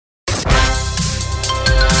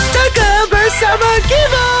Bersama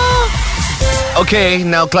Guibo. Okay,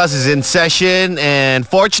 now class is in session, and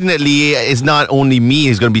fortunately, it's not only me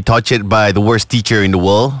who's going to be tortured by the worst teacher in the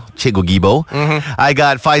world, Teka Guibo. I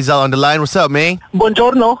got Faizal on the line. What's up, man?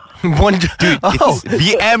 Buongiorno. Dude, it's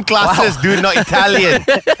BM classes, dude, not Italian.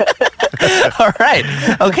 All right.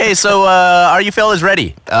 Okay, so are you fellas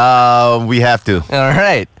ready? We have to. All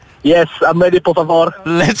right. Yes, I'm ready, por favor.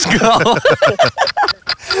 Let's go.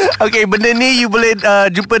 Okay, benda ni you boleh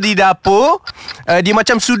jumpa di dapur. Dia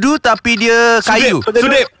macam sudu tapi dia kayu.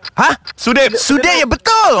 Sudip. Hah? Sudip. Sudip, ya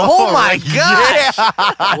betul. Oh my god.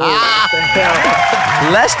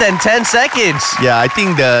 Less than 10 seconds. Yeah, I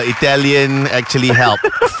think the Italian actually helped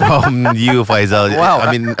from you, Faizal. Wow.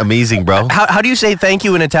 I mean, amazing, bro. How do you say thank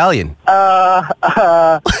you in Italian?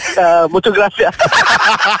 Muchas gracias.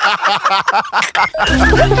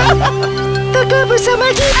 Teka Bersama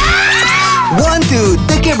Guibo. Want to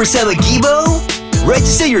Teka Bersama Guibo?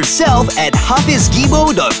 Register yourself at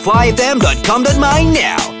hafizguibo.flyfm.com.my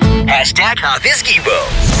now. #HafizGuibo.